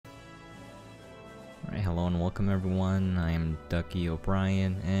Alright, hello and welcome everyone. I am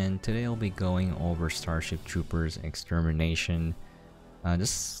duckyobrien, and today I'll be going over Starship Troopers Extermination.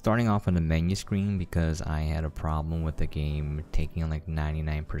 Just starting off on the menu screen because I had a problem with the game taking like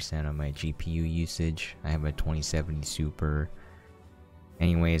 99% of my GPU usage. I have a 2070 Super.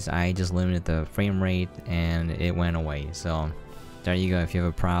 Anyways, I just limited the frame rate and it went away. So there you go. If you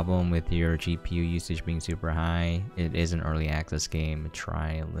have a problem with your GPU usage being super high, it is an early access game.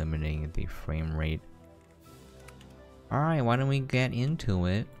 Try limiting the frame rate. Alright, why don't we get into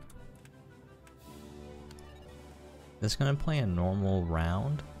it? Just gonna play a normal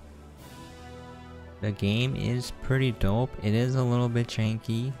round. The game is pretty dope. It is a little bit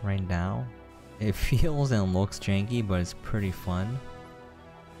janky right now. It feels and looks janky, but it's pretty fun.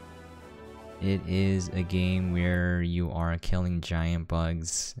 It is a game where you are killing giant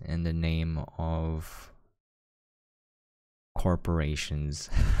bugs in the name of corporations.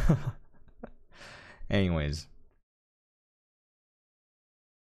 Anyways.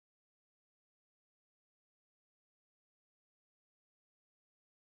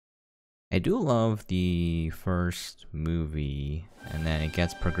 I do love the first movie, and then it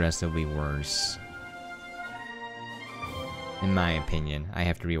gets progressively worse. In my opinion, I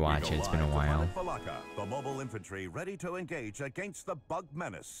have to rewatch it. It's been a while. The mobile infantry ready to engage against the bug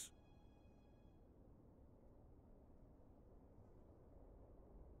menace.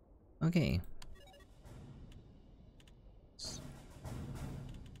 Okay. So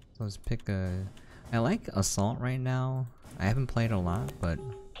let's pick a. I like Assault right now. I haven't played a lot, but.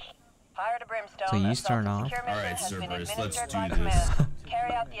 So you start off. Alright, Cerberus, let's do this.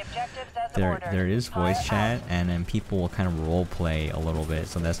 There is voice chat, and then people will kind of role play a little bit,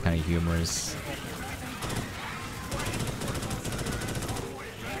 so that's kind of humorous.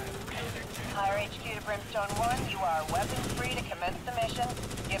 Fire HQ to Brimstone 1, you are weapons free to commence the mission.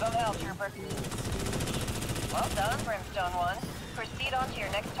 Give them hell, trooper. Well done, Brimstone 1. Proceed on to your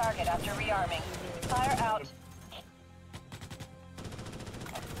next target after rearming. Fire out.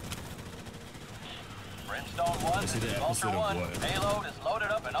 Brimstone 1, This is the Vulture episode of 1, what? payload is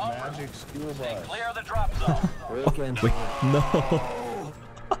loaded up and armored. Magic school Stay bus. clear of the drop zone. Wait, no!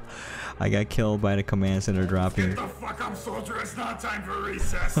 I got killed by the command center dropping. Get the fuck up, soldier! It's not time for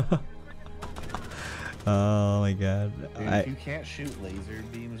recess! Oh my god. Dude, if you can't shoot laser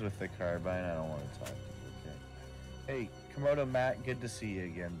beams with the carbine, I don't want to talk to you, okay? Hey, Komodo Matt, good to see you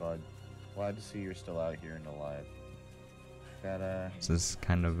again, bud. Glad to see you're still out here and alive. Got This is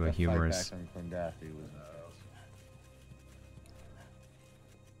kind of a that humorous. fight back on Clondaffy was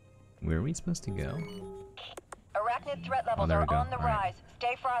Where are we supposed to go? Arachnid threat levels there we are go. on the All right. rise.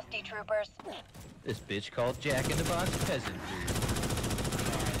 Stay frosty, troopers. This bitch called Jack in the Box peasant food.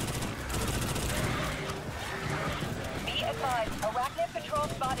 Be advised, Arachnid patrol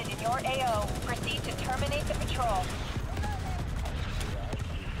spotted in your AO. Proceed to terminate the patrol.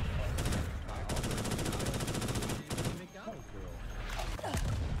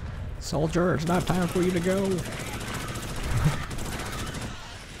 Soldier, it's not time for you to go.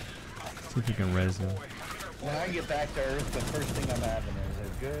 See if you can res him. When I get back to Earth, the first thing I'm having is a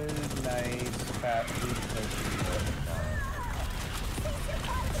good, nice, fat food cookie.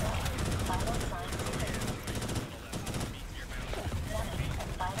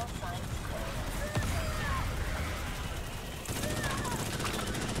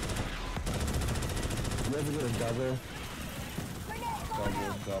 You ever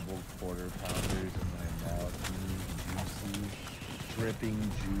get a double quarter pounders in my mouth, juicy, dripping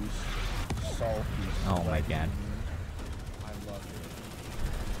juice, salty. Oh my god. I love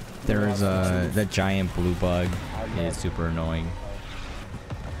it. There's that giant blue bug is super annoying.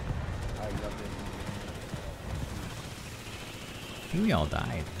 I love it. I think we all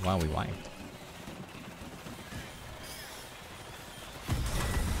died while we wiped.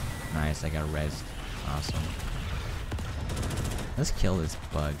 Nice, I got rezzed. Awesome. Let's kill this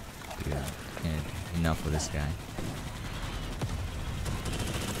bug, dude. And enough with this guy.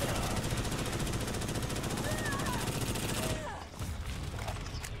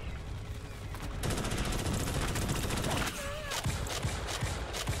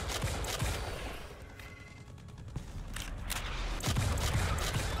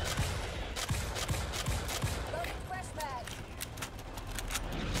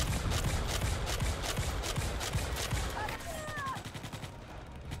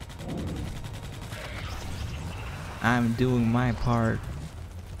 I'm doing my part.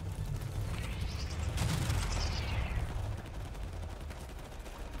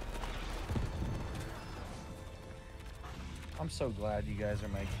 I'm so glad you guys are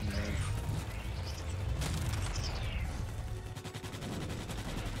my teammates.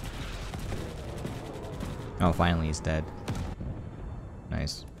 Oh, finally he's dead.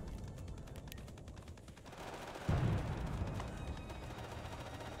 Nice.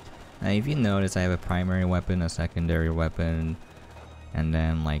 Now, if you notice, I have a primary weapon, a secondary weapon, and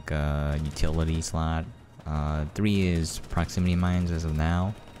then like a utility slot. 3 is proximity mines as of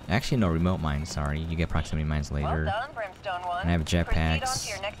now. Actually, no, remote mines. Sorry, you get proximity mines later. Well done, Brimstone 1. And I have Proceed on jetpacks, to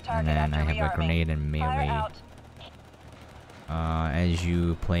your next and target then I after have a rearming. grenade and Fire melee. out. As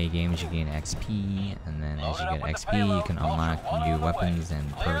you play games, you gain XP, and then as you get XP, you can unlock new weapons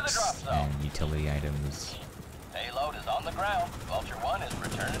and perks and utility items. Payload is on the ground. Vulture 1 is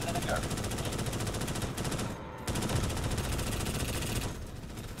returning to the garbage.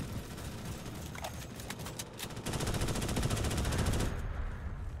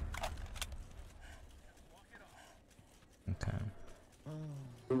 Okay.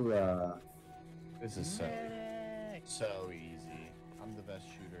 This is so easy. I'm the best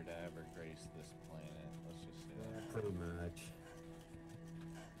shooter to ever grace this planet. Let's just say that. Pretty much.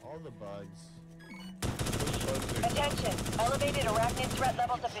 All the bugs. Attention! Elevated arachnid threat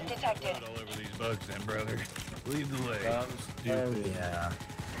levels have been detected. All over these bugs, then, brother. Lead the way. Oh yeah.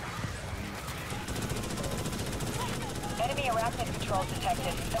 Enemy arachnid patrols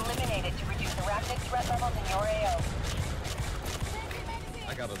detected. Eliminate it to reduce arachnid threat levels in your AO.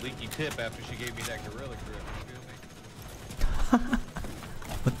 I got a leaky tip after she gave me that gorilla grip. You feel me?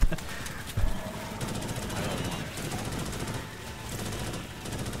 What the?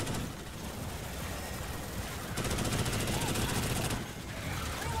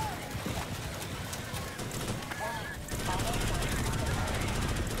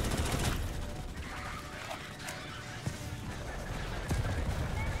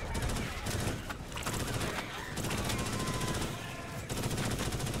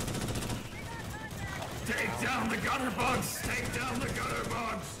 Take down the gutter bugs! Take down the gutter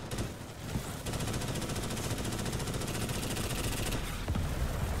bugs!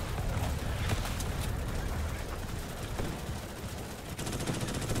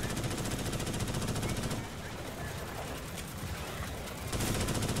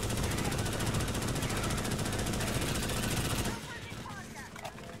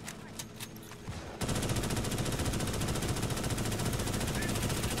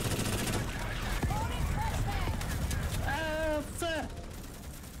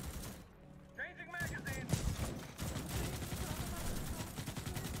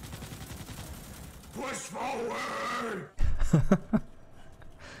 Push forward!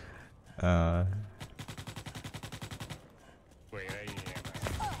 Wait,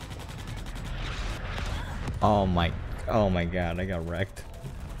 Oh my god, I got wrecked.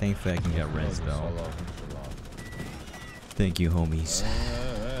 Thankfully I can get res though. Thank you, homies.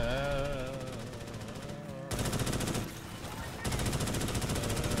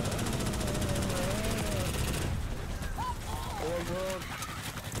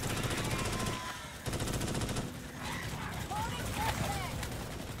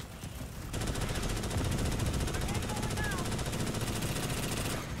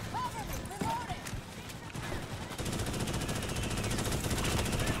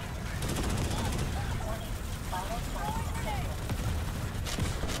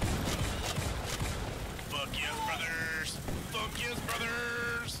 Fuck yes, brothers! Fuck yes,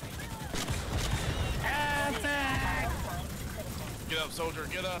 brothers! Get up, soldier,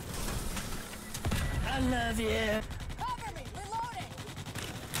 get up! I love you. Cover me! Reloading!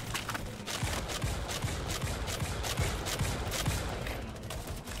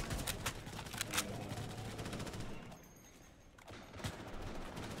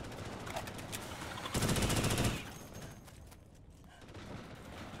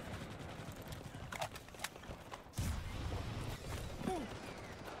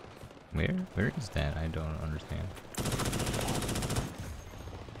 Where is that? I don't understand.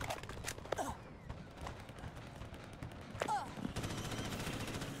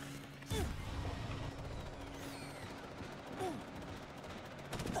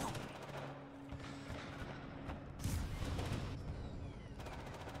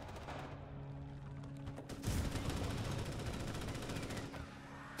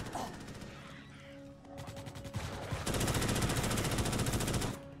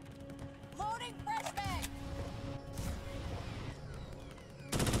 Loading fresh mag!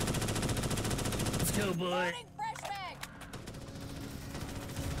 Let's go, boy. Loading fresh mag!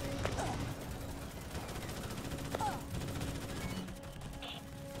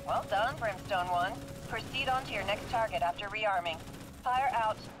 Well done, Brimstone 1. Proceed on to your next target after rearming. Fire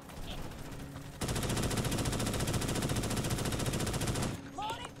out.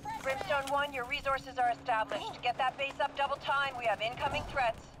 Loading fresh mag! Brimstone 1, your resources are established. Get that base up double time. We have incoming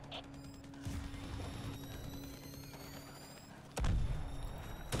threats.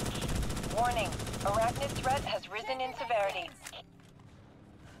 Warning, arachnid threat has risen in severity.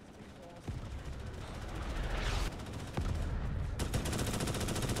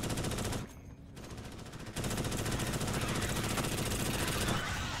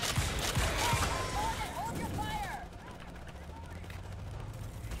 Hold your fire.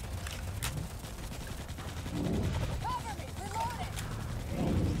 Cover me. Reloading.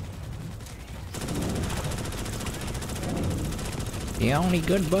 The only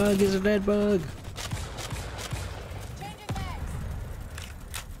good bug is a dead bug. Changing mags.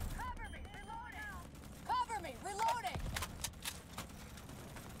 Cover me. Reloading. Cover me. Reloading.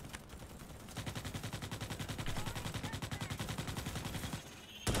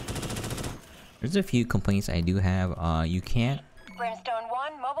 There's a few complaints I do have. You can't. Brimstone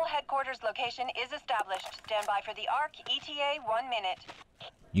 1, mobile headquarters location is established. Stand by for the ARC, ETA 1 minute.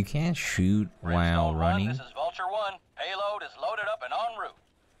 You can't shoot while Brimstone 1, running. this is Vulture 1. Payload is loaded up and en route.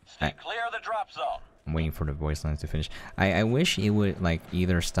 Stay clear of the drop zone. I'm waiting for the voice lines to finish. I wish it would like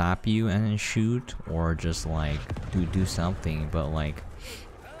either stop you and then shoot, or just like do something. But like,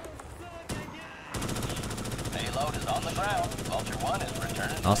 Payload is on the ground. Vulture 1 is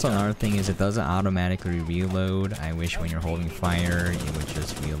returning. also another thing is it doesn't automatically reload. I wish when you're holding fire it would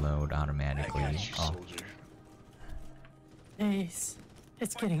just reload automatically. Oh, Ace.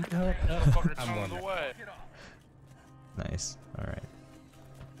 It's getting good. Motherfucker, tone the way. nice. All right.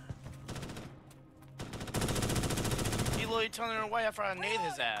 He literally turning away after I nade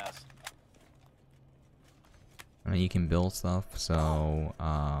his ass. I mean, you can build stuff. So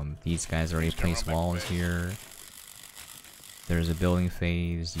these guys already placed walls here. There's a building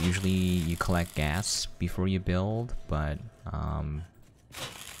phase. Usually you collect gas before you build, but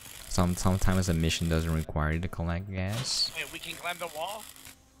sometimes a mission doesn't require you to collect gas. Wait, we can climb the wall?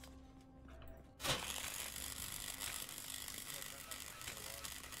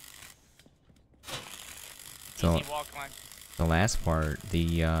 So Easy wall climb. the last part,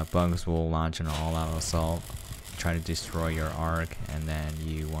 the bugs will launch an all-out assault, try to destroy your arc, and then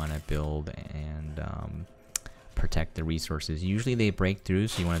you want to build and protect the resources. Usually they break through,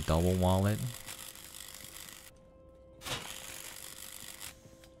 so you want to double wall it.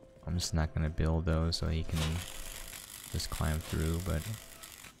 I'm just not gonna build those so you can just climb through, but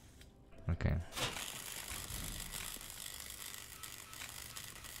okay.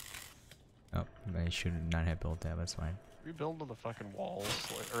 Oh, I should not have built that, that's fine. Rebuild the fucking walls,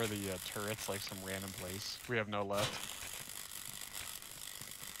 like, or the turrets, like some random place. We have no left.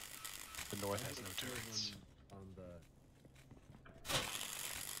 The north has no turrets.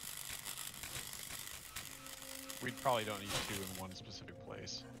 We probably don't need two in one specific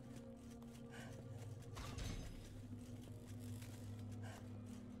place.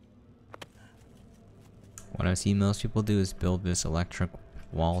 What I see most people do is build this electric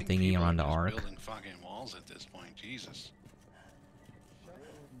wall thingy around the arc. Building fucking walls at this point, Jesus.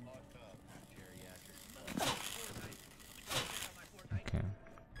 Okay.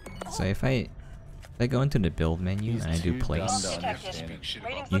 So if I go into the build menu and I do place,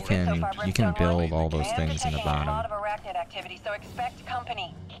 you can build all those things in the A lot bottom. of arachnid activity, so expect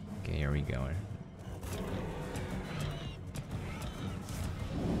company. Okay, here we go.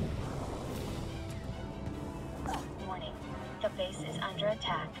 Warning. The base is under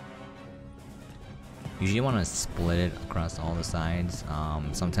attack. Usually you want to split it across all the sides.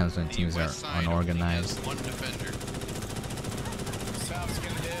 Sometimes when teams are unorganized. One defender. South's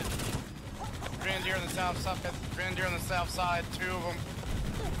gonna hit. Grenadier on the south side. Grenadier on the south side. Two of them.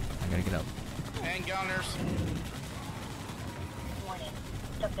 I gotta get up. And gunners. Warning.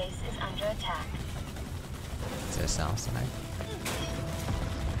 The base is under attack. Is that south side?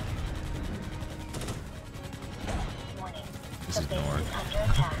 Warning. This The is base north. is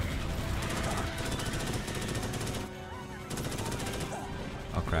under attack.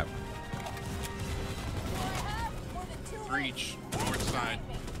 Oh crap. Breach. North side.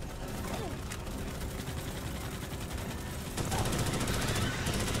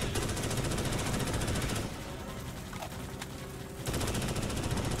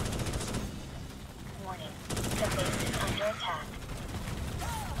 Warning. The base is under attack.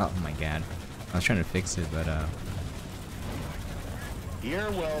 Oh my god. I was trying to fix it, but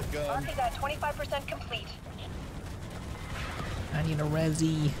You're welcome. ARC is at 25% complete. I need a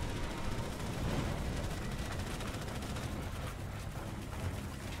resi.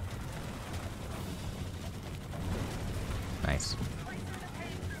 Nice.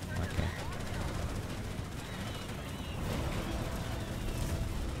 Okay.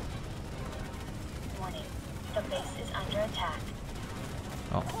 Warning. The base is under attack.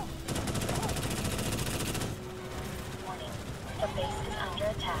 Oh, Warning. The base is under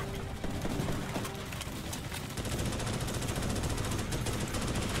attack.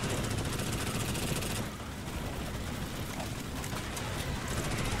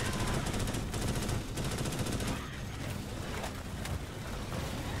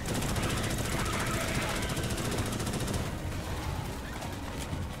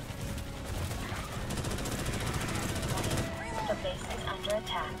 under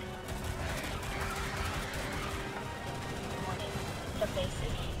attack. Warning. The base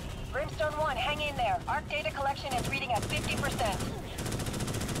is... Brimstone 1, hang in there. Arc data collection is reading at 50%.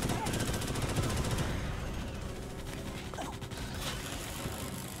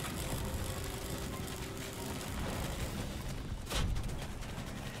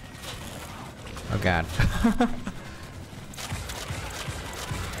 Oh god.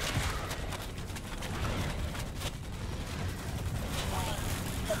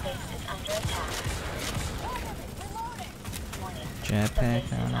 The base is under attack. Warning. Jetpack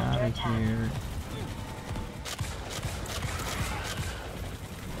on out of here.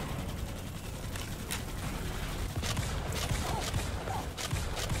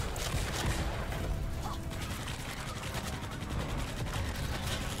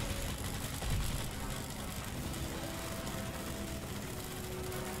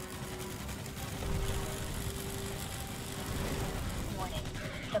 Warning.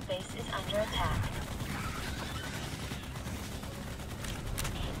 The base is under attack.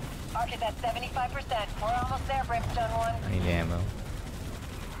 Arc is at 75%. We're almost there, Brimstone 1. I need ammo.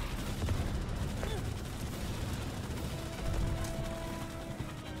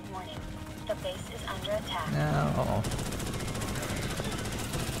 Warning. The base is under attack. No.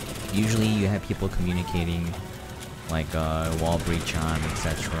 Usually you have people communicating like wall breach on,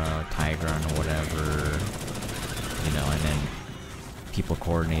 etc., tiger on or whatever, you know, and then people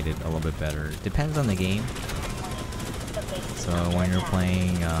coordinate it a little bit better. Depends on the game. So when you're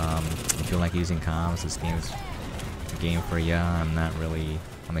playing, if you like using comms, this game is a game for ya. I'm not really,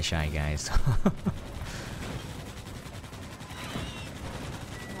 I'm a shy guy, so.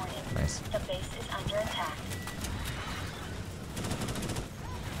 Nice. The base is under attack.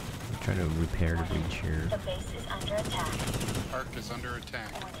 Try to repair the breach here. The base is under attack. Arc is under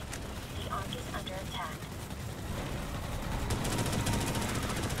attack. Warning. The arc is under attack.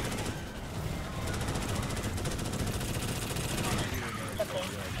 The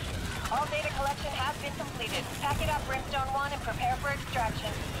base. All data collection has been completed. Pack it up, Brimstone 1, and prepare for extraction.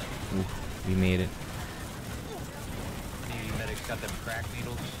 Oof, we made it. The medics got them crack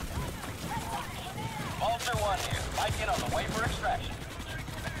needles. Vulture 1 here. Might get on the way for extraction.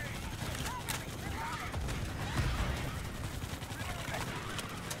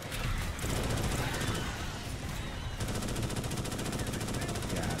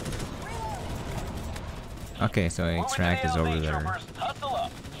 Okay, so extract is over there. Hustle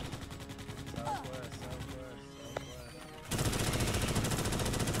up.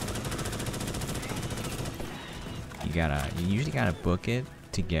 You usually gotta book it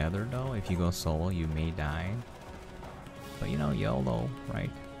together though. If you go solo, you may die. But you know, YOLO,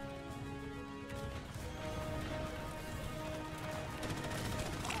 right?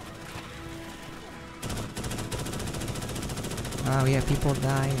 Ah, we have people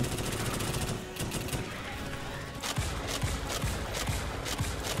dying.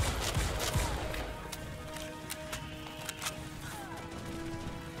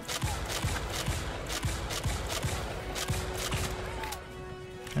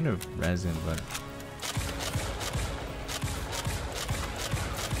 Kind of resin, but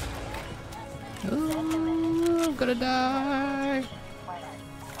ooh, I'm gonna die.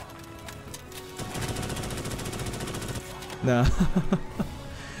 No,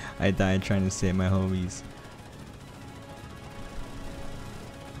 I died trying to save my homies.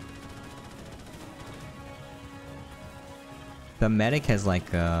 The medic has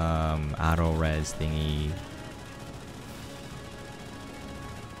like auto res thingy.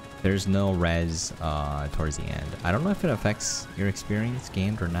 There's no res towards the end. I don't know if it affects your experience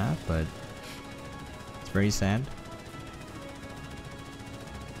gamed or not, but it's very sad.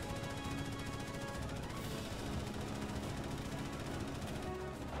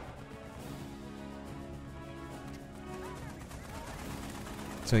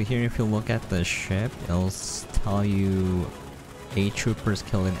 So here, if you look at the ship, it'll tell you 8 troopers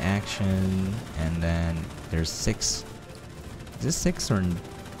killed in action, and then there's 6. Is this 6 or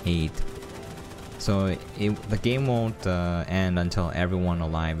 8? So the game won't end until everyone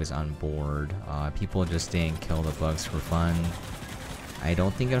alive is on board. People just stay and kill the bugs for fun. I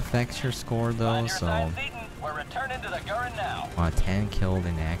don't think it affects your score though, so... We're returning to the Gurren now. 10 killed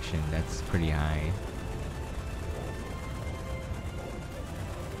in action, that's pretty high.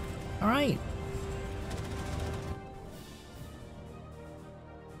 Alright.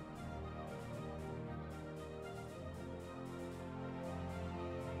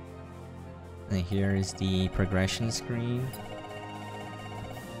 And here is the progression screen.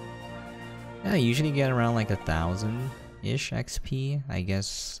 Yeah, I usually get around like 1,000-ish XP, I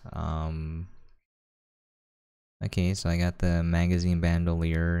guess. Okay, so I got the magazine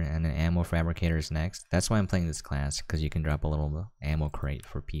bandolier and an ammo fabricator's next. That's why I'm playing this class, because you can drop a little ammo crate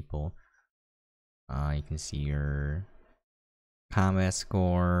for people. You can see your combat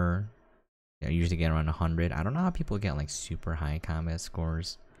score. I usually get around 100. I don't know how people get like super high combat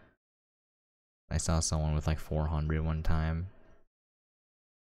scores. I saw someone with like 400 one time.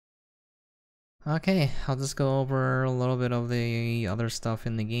 Okay, I'll just go over a little bit of the other stuff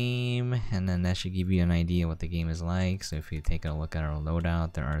in the game, and then that should give you an idea what the game is like. So if you take a look at our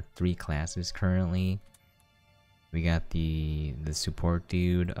loadout, there are 3 classes currently. We got the support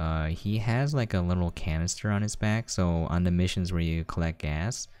dude. He has like a little canister on his back, so on the missions where you collect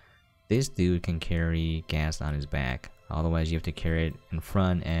gas, this dude can carry gas on his back. Otherwise you have to carry it in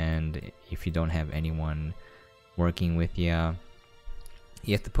front, and if you don't have anyone working with you,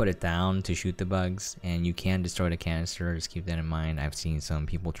 you have to put it down to shoot the bugs, and you can destroy the canister. Just keep that in mind. I've seen some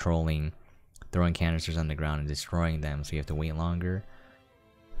people trolling, throwing canisters on the ground and destroying them, so you have to wait longer.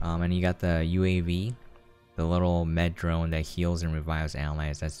 And you got the UAV, the little med drone that heals and revives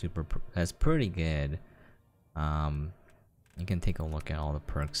allies. That's pretty good. You can take a look at all the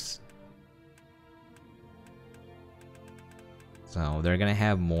perks. So they're gonna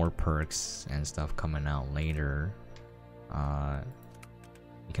have more perks and stuff coming out later.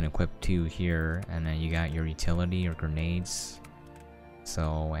 You can equip 2 here, and then you got your utility or grenades.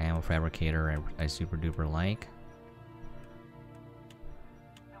 So ammo fabricator I super duper like.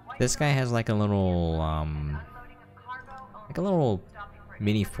 This guy has like a little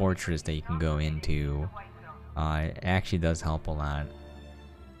mini fortress that you can go into. It actually does help a lot.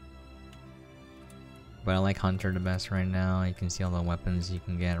 But I like Hunter the best right now. You can see all the weapons you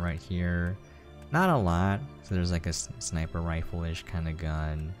can get right here. Not a lot. So there's like a sniper rifle-ish kind of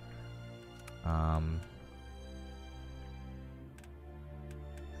gun.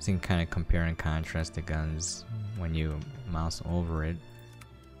 So you can kind of compare and contrast the guns when you mouse over it.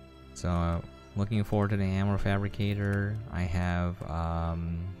 So looking forward to the ammo fabricator. I have I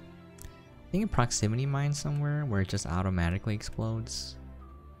think a proximity mine somewhere where it just automatically explodes.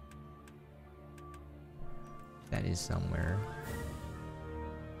 That is somewhere.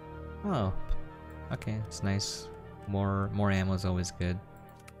 Oh, okay, it's nice. More ammo is always good.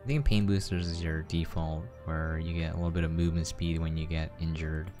 I think pain boosters is your default, where you get a little bit of movement speed when you get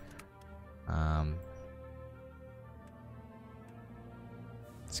injured.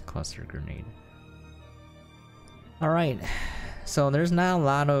 It's a cluster grenade. Alright, so there's not a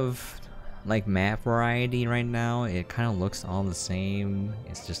lot of like map variety right now. It kind of looks all the same.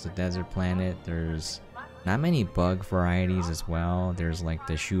 It's just a desert planet. There's not many bug varieties as well. There's like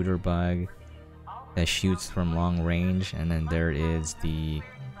the shooter bug that shoots from long range, and then there is the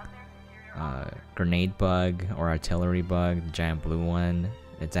grenade bug or artillery bug, the giant blue one.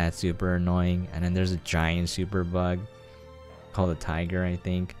 That's super annoying. And then there's a giant super bug called a tiger, I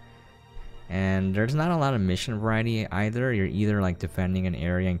think. And there's not a lot of mission variety either. You're either like defending an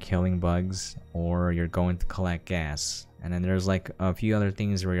area and killing bugs, or you're going to collect gas. And then there's like a few other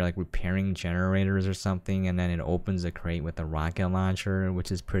things where you're like repairing generators or something, and then it opens a crate with a rocket launcher,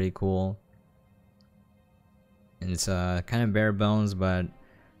 which is pretty cool. And it's kind of bare bones, but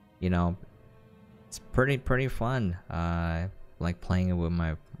you know, it's pretty fun. Like playing it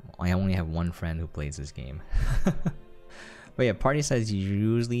with I only have one friend who plays this game. But yeah, party size is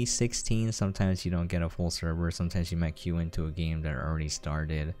usually 16. Sometimes you don't get a full server. Sometimes you might queue into a game that already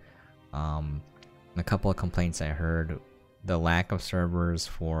started. A couple of complaints I heard: the lack of servers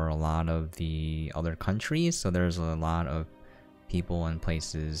for a lot of the other countries. So there's a lot of people in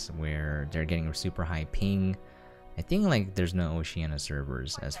places where they're getting a super high ping. I think like there's no Oceania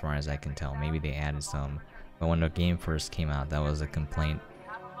servers as far as I can tell. Maybe they added some, but when the game first came out, that was a complaint.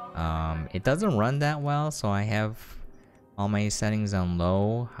 It doesn't run that well, so I have all my settings on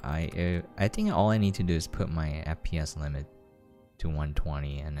low. I think all I need to do is put my FPS limit to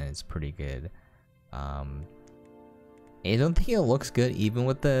 120, and then it's pretty good. I don't think it looks good even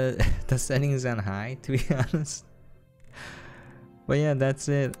with the the settings on high, to be honest. But yeah, that's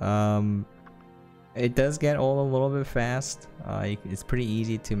it. It does get old a little bit fast. It's pretty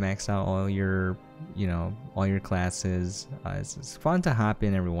easy to max out all your, all your classes. It's fun to hop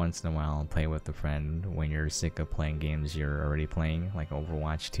in every once in a while and play with a friend when you're sick of playing games you're already playing, like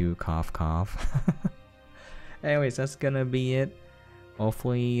Overwatch 2, cough cough. Anyways, that's gonna be it.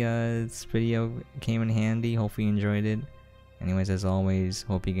 Hopefully this video came in handy. Hopefully you enjoyed it. Anyways, as always,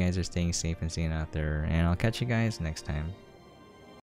 hope you guys are staying safe and staying out there, and I'll catch you guys next time.